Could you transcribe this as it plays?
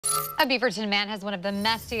A Beaverton man has one of the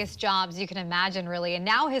messiest jobs you can imagine, really, and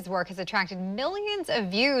now his work has attracted millions of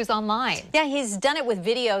views online. Yeah, he's done it with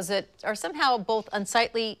videos that are somehow both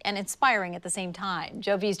unsightly and inspiring at the same time.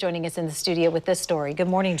 Joe V's joining us in the studio with this story. Good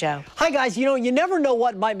morning, Joe. Hi, guys. You know, you never know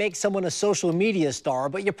what might make someone a social media star,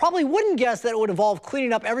 but you probably wouldn't guess that it would involve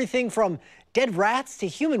cleaning up everything from dead rats to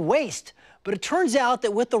human waste. But it turns out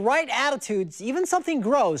that with the right attitudes, even something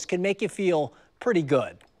gross can make you feel pretty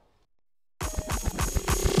good.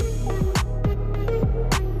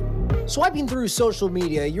 Swiping through social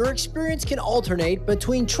media, your experience can alternate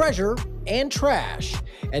between treasure and trash.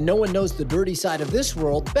 And no one knows the dirty side of this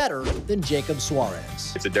world better than Jacob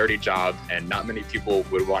Suarez. It's a dirty job, and not many people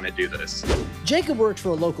would want to do this. Jacob works for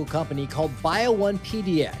a local company called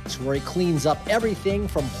biohazard, where he cleans up everything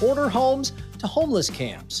from hoarder homes to homeless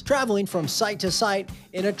camps, traveling from site to site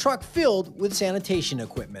in a truck filled with sanitation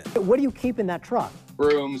equipment. What do you keep in that truck?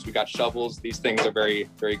 Brooms, we got shovels. These things are very,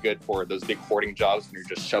 very good for those big hoarding jobs when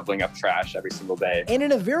you're just shoveling up trash every single day. And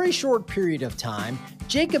in a very short period of time,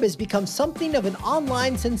 Jacob has become something of an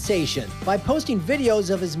online sensation by posting videos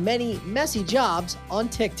of his many messy jobs on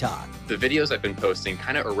TikTok. The videos I've been posting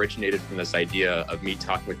kind of originated from this idea of me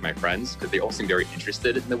talking with my friends because they all seem very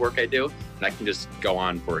interested in the work I do. And I can just go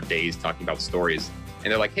on for days talking about stories.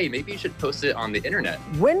 And they're like, hey, maybe you should post it on the internet.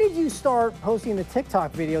 When did you start posting the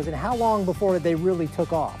TikTok videos, and how long before they really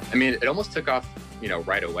took off? I mean, it almost took off,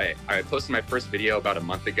 right away. I posted my first video about a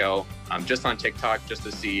month ago, just on TikTok, just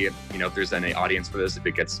to see, if there's any audience for this, if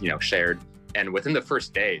it gets, shared. And within the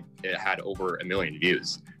first day, it had over 1 million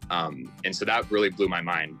views. And so that really blew my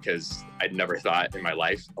mind because I'd never thought in my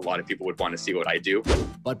life a lot of people would want to see what I do.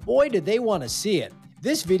 But boy, did they want to see it.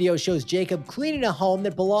 This video shows Jacob cleaning a home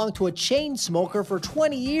that belonged to a chain smoker for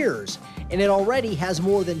 20 years, and it already has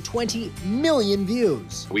more than 20 million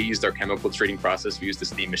views. We used our chemical treating process, we used the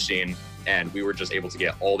steam machine, and we were just able to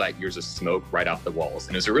get all that years of smoke right off the walls.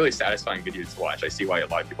 And it was a really satisfying video to watch. I see why a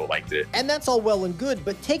lot of people liked it. And that's all well and good,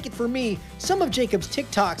 but take it from me, some of Jacob's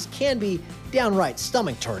TikToks can be downright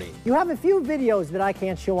stomach-turning. You have a few videos that I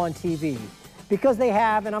can't show on TV because they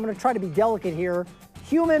have, and I'm going to try to be delicate here,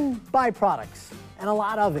 human byproducts. And a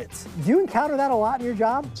lot of it. Do you encounter that a lot in your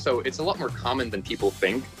job? So it's a lot more common than people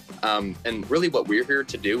think. And really what we're here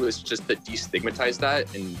to do is just to destigmatize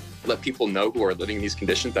that and let people know who are living in these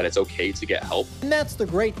conditions that it's okay to get help. And that's the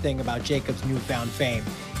great thing about Jacob's newfound fame.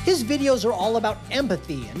 His videos are all about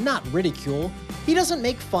empathy and not ridicule. He doesn't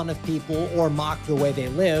make fun of people or mock the way they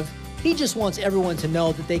live. He just wants everyone to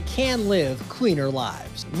know that they can live cleaner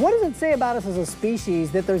lives. What does it say about us as a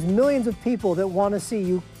species that there's millions of people that want to see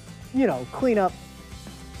you, clean up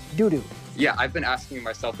doo-doo? Yeah, I've been asking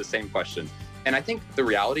myself the same question. And I think the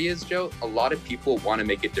reality is, Joe, a lot of people want to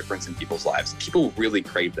make a difference in people's lives. People really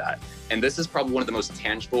crave that. And this is probably one of the most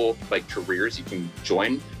tangible careers you can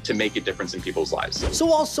join to make a difference in people's lives. So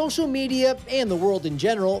while social media and the world in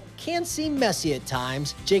general can seem messy at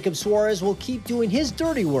times, Jacob Suarez will keep doing his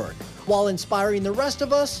dirty work while inspiring the rest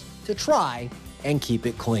of us to try and keep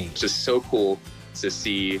it clean. It's just so cool to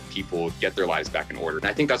see people get their lives back in order. And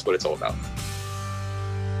I think that's what it's all about.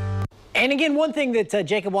 And again, one thing that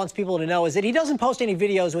Jacob wants people to know is that he doesn't post any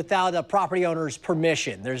videos without a property owner's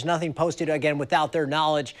permission. There's nothing posted, again, without their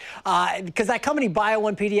knowledge. Because that company,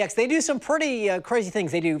 Bio1PDX, they do some pretty crazy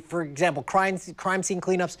things. They do, for example, crime scene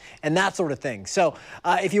cleanups and that sort of thing. So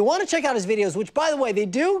if you want to check out his videos, which, by the way, they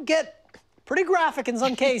do get pretty graphic in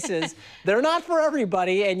some cases. They're not for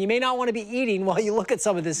everybody, and you may not want to be eating while you look at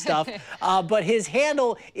some of this stuff. But his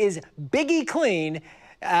handle is Biggie Clean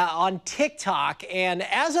on TikTok, and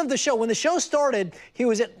as of the show, when the show started, he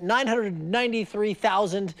was at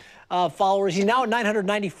 993,000 followers. He's now at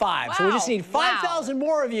 995. Wow. So we just need 5,000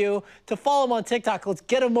 more of you to follow him on TikTok. Let's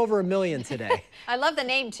get him over 1 million today. I love the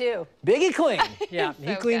name too. Biggie Clean. Yeah,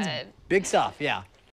 he so cleans good. big stuff. Yeah.